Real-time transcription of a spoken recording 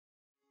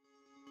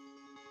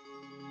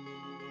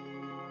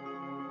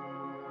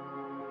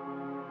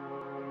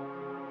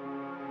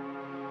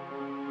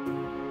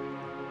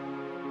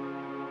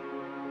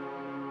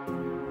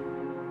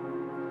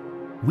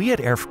We at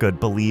ErfGoed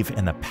believe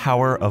in the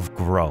power of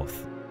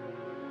growth.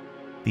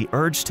 The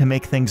urge to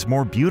make things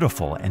more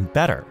beautiful and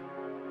better.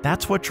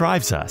 That's what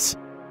drives us.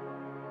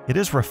 It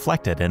is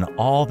reflected in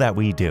all that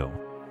we do.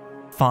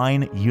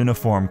 Fine,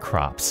 uniform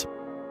crops.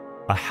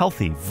 A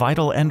healthy,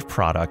 vital end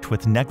product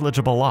with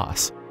negligible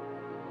loss.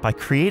 By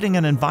creating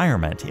an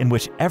environment in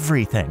which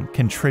everything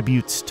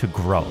contributes to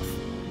growth.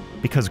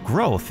 Because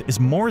growth is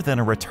more than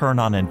a return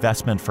on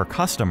investment for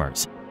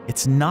customers.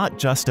 It's not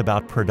just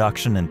about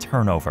production and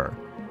turnover.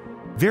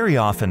 Very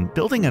often,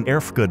 building an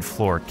ErfGoed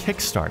floor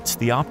kickstarts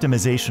the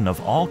optimization of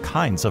all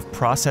kinds of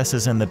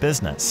processes in the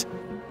business,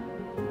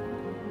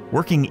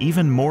 working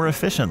even more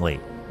efficiently,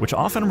 which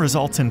often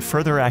results in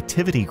further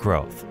activity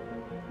growth.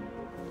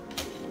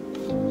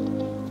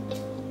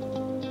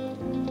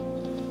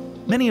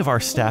 Many of our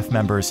staff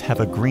members have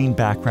a green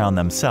background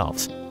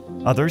themselves.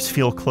 Others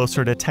feel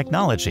closer to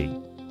technology.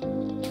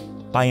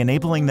 By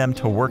enabling them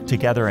to work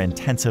together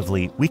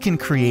intensively, we can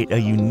create a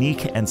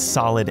unique and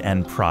solid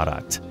end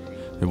product.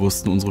 Wir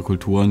wussten, unsere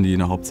Kulturen, die in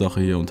der Hauptsache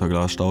hier unter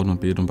Glas, Stauden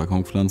und Beet- und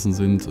Balkonpflanzen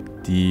sind,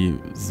 die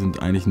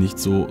sind eigentlich nicht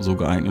so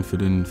geeignet für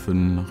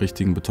den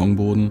richtigen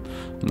Betonboden.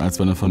 Und als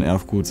wir dann von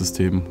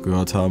ErfGoed-System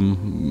gehört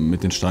haben,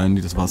 mit den Steinen,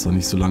 die das Wasser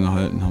nicht so lange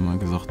halten, haben wir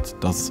gesagt,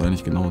 das ist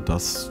eigentlich genau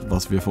das,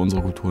 was wir für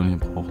unsere Kulturen hier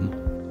brauchen.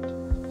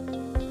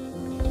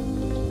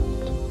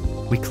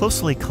 We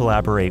closely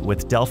collaborate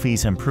with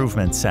Delphi's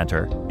Improvement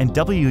Center and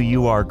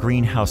WUR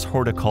greenhouse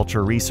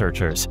horticulture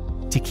researchers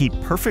to keep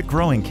perfect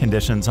growing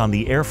conditions on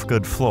the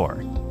ErfGoed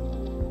floor.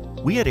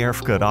 We at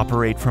ErfGoed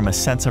operate from a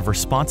sense of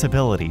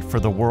responsibility for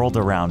the world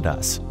around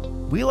us.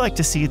 We like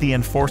to see the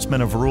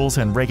enforcement of rules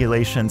and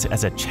regulations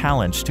as a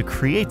challenge to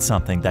create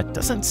something that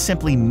doesn't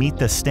simply meet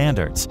the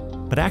standards,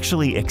 but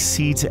actually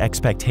exceeds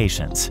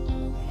expectations.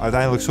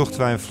 Uiteindelijk zochten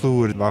wij een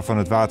vloer waarvan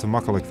het water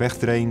makkelijk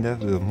wegdrainde,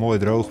 dat het mooi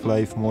droog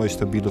bleef, mooie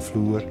stabiele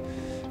vloer,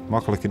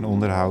 makkelijk in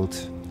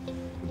onderhoud.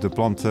 De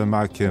plant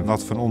maak je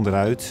nat van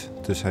onderuit,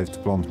 dus heeft de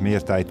plant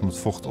meer tijd om het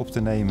vocht op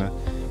te nemen.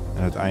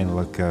 En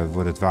uiteindelijk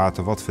wordt het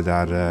water wat we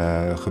daar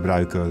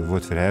gebruiken,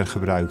 wordt weer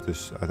hergebruikt,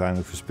 dus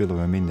uiteindelijk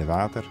verspillen we minder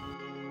water.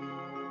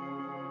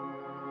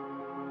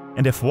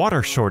 And if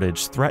water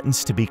shortage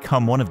threatens to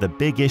become one of the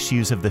big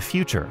issues of the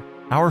future,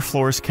 our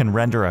floors can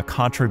render a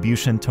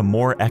contribution to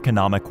more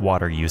economic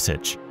water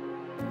usage.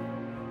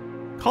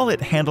 Call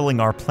it handling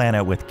our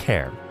planet with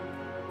care.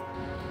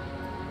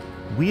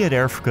 We at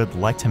ErfGoed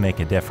like to make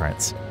a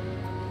difference.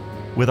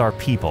 With our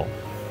people,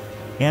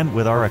 and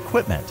with our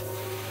equipment.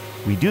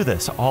 We do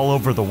this all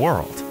over the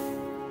world.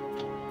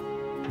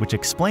 Which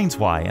explains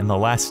why, in the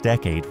last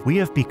decade, we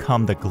have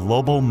become the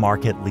global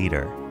market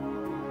leader.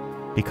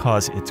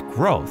 Because it's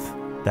growth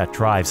that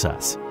drives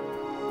us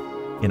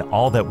in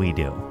all that we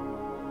do.